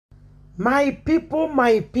My people,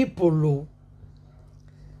 oh.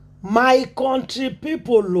 My country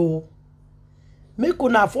people, oh. Make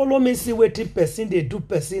una follow me see wetin person they do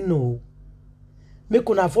person no. Make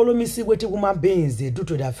una follow me see wetin woman beings they do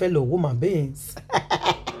to their fellow woman beings.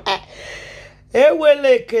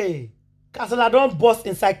 Eweleke. Kasala don't burst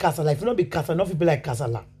inside Kasala. If you not be Kasala, not be like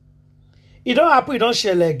Kasala. It don't happen, it don't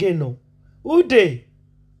share again, no. Who they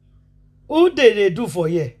do for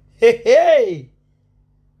you? Hey.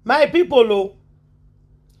 My people, oh.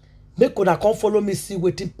 Make una come follow me see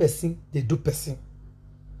wetin person they do person.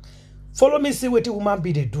 Follow me see wetin woman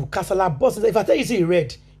be they do. Kasala boss. If I tell you see he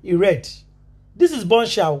read. This is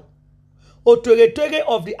Bonshaw. Otwege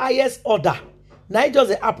of the highest order. Now it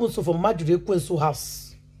just happen so for Judy Kwensu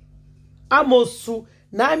house. Amosu.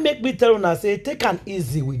 Now make me tell una say take an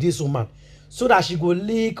easy with this woman. So that she go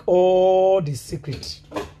leak all the secret.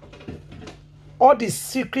 All the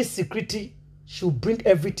security. She'll bring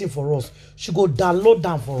everything for us. She go download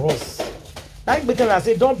them for us. Like me tell I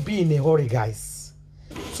say, don't be in a hurry, guys.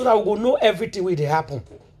 So that we go know everything where they happen.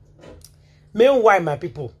 Meanwhile, my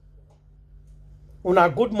people, una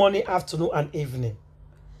good morning, afternoon, and evening.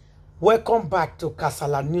 Welcome back to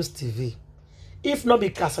Kasala News TV. If not be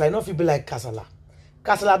Kasala, enough you be like Kasala.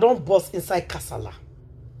 Kasala don't bust inside Kasala.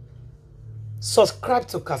 Subscribe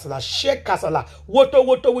to Kasala, share Kasala,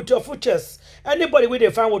 woto with your futures. Anybody with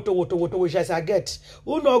they find woto which I get.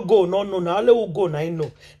 Who not go, no, now only who go now I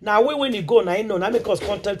know. Now when you go now I know, now because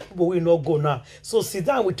content people will not go now. So sit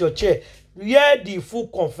down with your chair, hear the full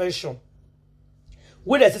confession.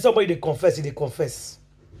 When they say somebody they confess.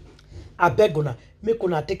 I beg una, make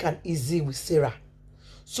una take an easy with Sarah.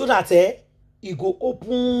 So that you go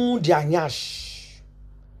open their nyash.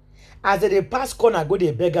 As they pass corner, go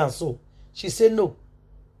they beg and so. She said no.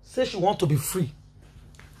 Say she want to be free.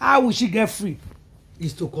 How will she get free?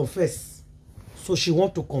 Is to confess. So she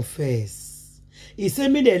want to confess. He said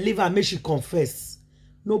me they leave her, make she confess.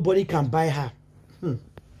 Nobody can buy her.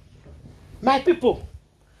 My people,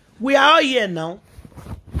 we are all here now.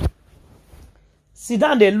 Sit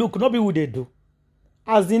down, they look, not be what they do.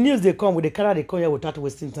 As the news they come, with the color they come here without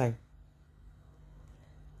wasting time.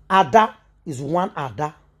 Ada is one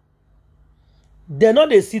Ada. They know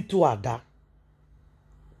they see two Ada.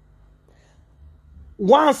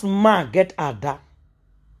 Once man get Ada,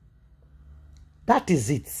 that is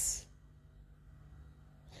it.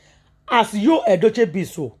 As your edochie be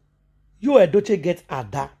so, your edochie get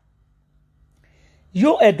Ada.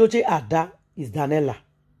 Your edochie Ada is Daniela.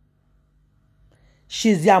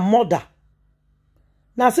 She's their mother.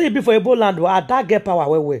 Now say before Igbo land, Ada get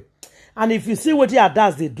power where. And if you see what the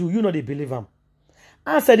Adas they do, you know they believe them.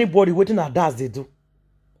 Ask anybody waiting Adas they do.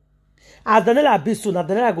 As Daniela be so, now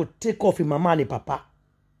Daniela go take off in mama and papa.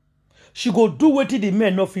 She go do what the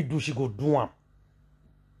men not fit do, she go do one.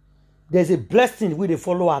 There's a blessing where they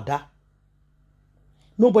follow Ada.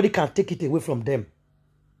 Nobody can take it away from them.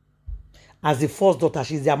 As the first daughter,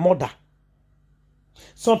 she's their mother.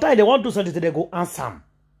 Sometimes they want to do something, they go ansam.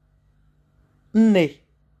 Nne,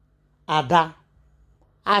 Ada,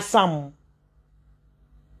 Asam,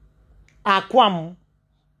 Akwam.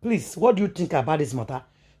 Please, what do you think about this matter?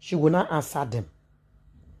 She will not answer them.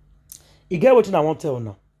 You get what I want to tell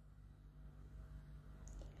now.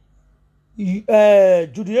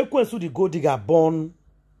 Judy Kwensu the gold digger born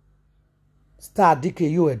star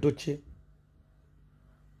DKU edochie.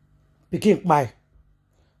 Pikin kpai.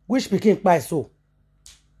 Which pikin kpai so?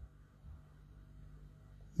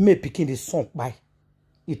 Me pikin the son kpai.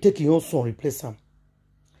 You take your own son, replace him.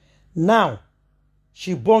 Now,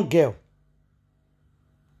 she born girl.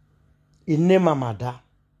 In name Ada.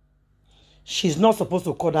 She's not supposed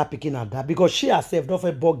to call that pikin Ada because she herself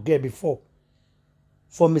don't born girl before.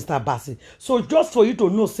 For Mr. Bassi. So just for you to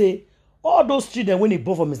know, say, all those children when they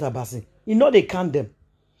born for Mr. Bassi, you know they count them.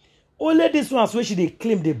 Only this ones where she they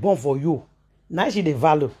claim they born for you. Now she they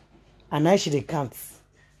value. And now she they count.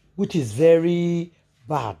 Which is very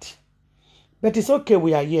bad. But it's okay,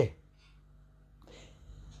 we are here.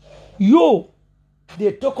 You,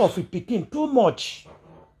 they talk of it picking too much.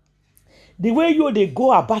 The way you they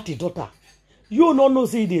go about the daughter, you don't know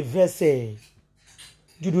say the verse.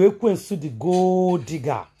 Judy Kwensu the gold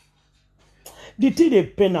digger. The thing they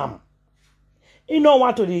pen them. You know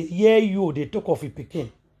what to they hear you, they talk of it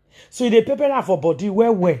picking. So they prepare her for body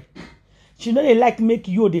where. She know they like make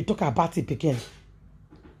you they talk about it picking.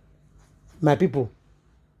 My people,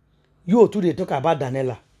 you too they talk about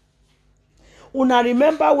Daniela. Una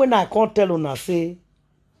remember when I can't tell una say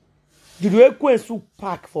Judy Kwensu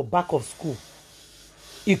pack for back of school.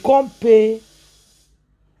 He can't pay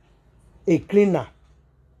a cleaner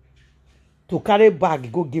to carry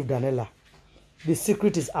bag, go give Daniela. The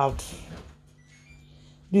secret is out.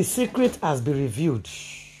 The secret has been revealed.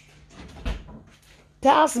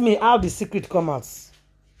 Ask me how the secret comes out.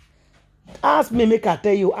 Ask me, make I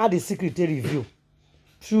tell you how the secret they reveal.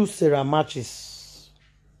 Through Sarah matches.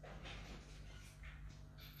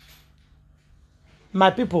 My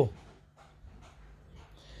people,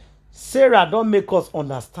 Sarah don't make us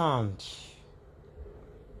understand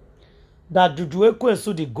that Judy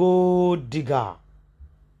Ekwensu the gold digger,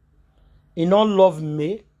 he don't love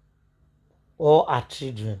me or our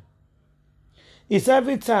children. It's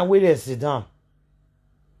every time we dey sit down,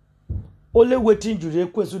 only waiting Judy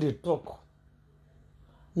Ekwensu they talk.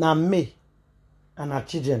 Now me and her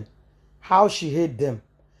children, how she hate them,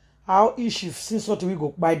 how if she see something we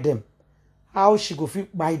go buy them, how she go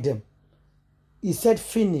fit buy them. He said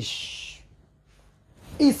finish.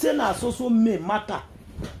 He said na so me matter.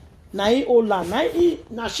 Na he ola,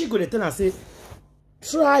 na she go dey tell her say,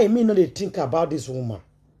 try me not to think about this woman.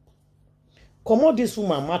 Come on, this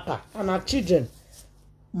woman matter and her children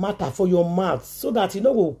matter for your mouth so that it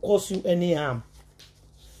no will cause you any harm.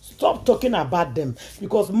 Stop talking about them,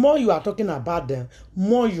 because more you are talking about them,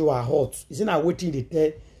 more you are hot. It's not waiting to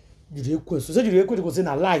tell Judy Ekwensu. So Judy Ekwensu go say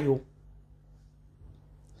na lie you.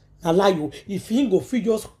 Na lie you. If he go free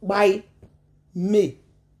just buy me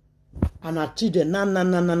and her children,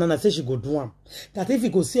 na say she go do am. That if he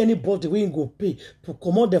go see anybody we go pay to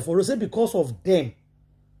come out there for us, say because of them,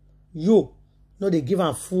 you no they give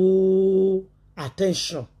am full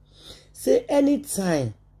attention. Say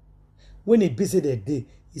anytime when he busy the day,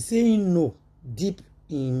 he say he know deep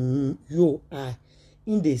in your eye,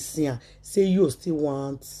 in the scene, say you still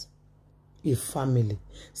want a family.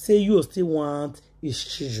 Say you still want his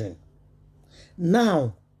children.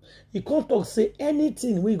 Now, he can't talk, say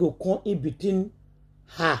anything we go come in between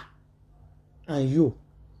her and you,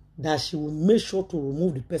 that she will make sure to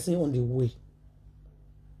remove the person on the way.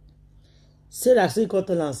 Say that she can't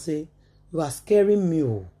tell and say, you are scaring me.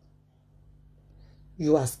 Oh.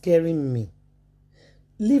 You are scaring me.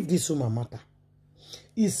 Leave this woman matter.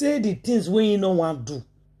 He said the things when you don't want to do,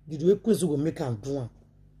 the way you go make her do them.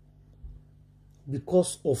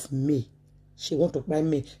 Because of me. She want to buy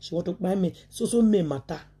me. She want to buy me. So me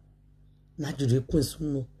matter. Not Judy Ekwensu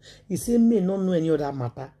no. He say me not know any other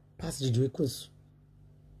matter. Pass Judy Ekwensu.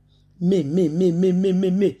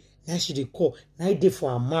 Me. Now she dey call. Now he dey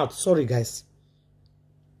for her mouth. Sorry guys.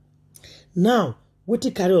 Now, what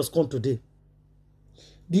the carry us come today?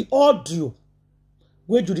 The audio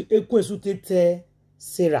where Judy Ekwensu tell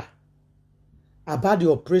Sarah about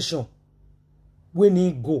the operation when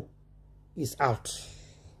he go is out.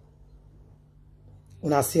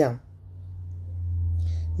 Una see am.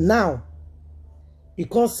 Now, he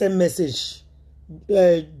can't send message.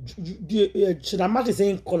 Chidamati is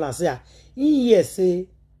saying call and say, he here say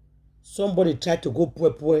somebody tried to go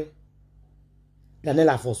pwe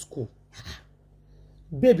Daniela for school.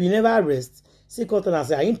 Baby, you never rest. See, Cotton and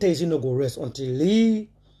say, I ain't tell you no go rest until he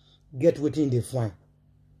get waiting the fine.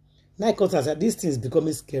 Now, Cotton said, this thing is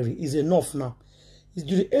becoming scary. It's enough now. It's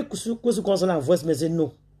Judy Ekwensu concern and voice message,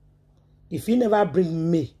 no. If he never bring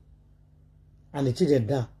me and the children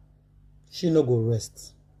down, she no go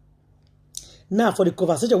rest. Now, for the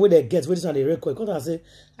conversation where they get, where this on the record, Cotton say,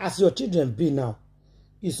 as your children be now,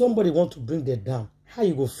 if somebody want to bring them down, how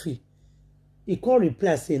you go feel? He can't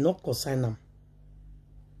reply, say, not consign them.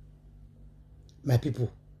 My people.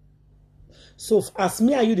 So, as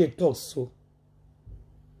me and you they talk, so,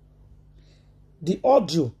 the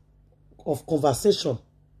audio of conversation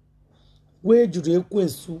where Judy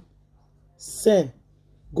Ekwensu send,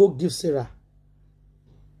 go give Sarah,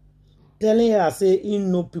 telling her, say, he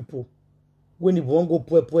know people, when he won't go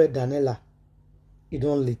pwe Daniela, he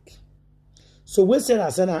don't leak. So, when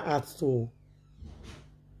Sarah send her out to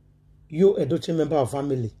you, edochie member of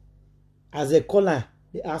family, as they call her,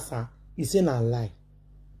 they ask her, he say na lie.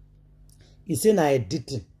 He say na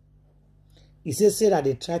editing. He say that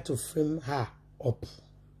they try to frame her up.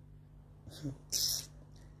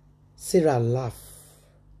 Sarah laugh.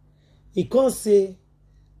 He can't say,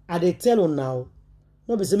 I they tell her now,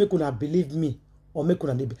 no be say me could believe me or me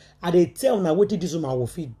could I they tell her what this woman will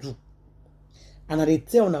fit do. And I they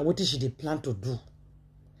tell her what she they plan to do.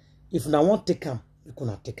 If na want take him, we could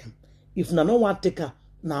not take him. If na no want take her,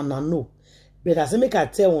 na no. But I say make I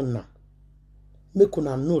tell her now. Make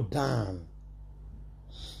una know down.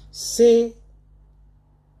 Say,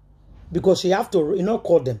 because she have to,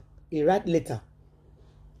 call them. He write letter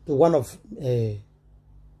to one of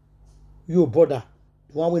your brother,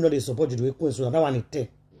 the one we know they support you to Ekwensu, so that one it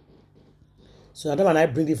take. So that one I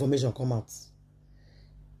bring the information come out.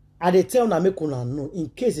 And they tell una make una know in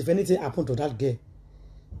case if anything happen to that girl,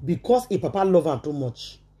 because if papa love her too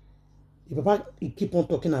much, if papa he keep on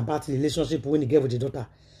talking about the relationship when he get with the daughter,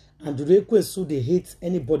 and Judy so they hate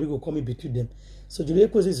anybody who come in between them. So Judy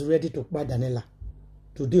is ready to buy Daniela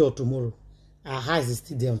today or tomorrow. Her eyes is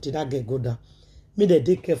still there until that girl go down. Me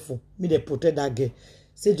they careful. Me they protect that girl.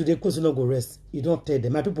 Say Judy not go rest. You don't tell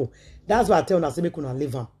them. My people, that's why I tell her, say make una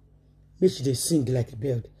leave her. Make she they sing like a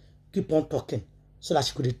bird. Keep on talking so that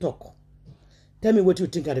she could talk. Tell me what you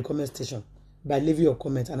think at the comment section by leaving your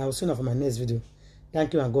comment, and I will see you for my next video.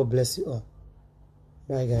 Thank you and God bless you all.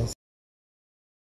 Bye guys.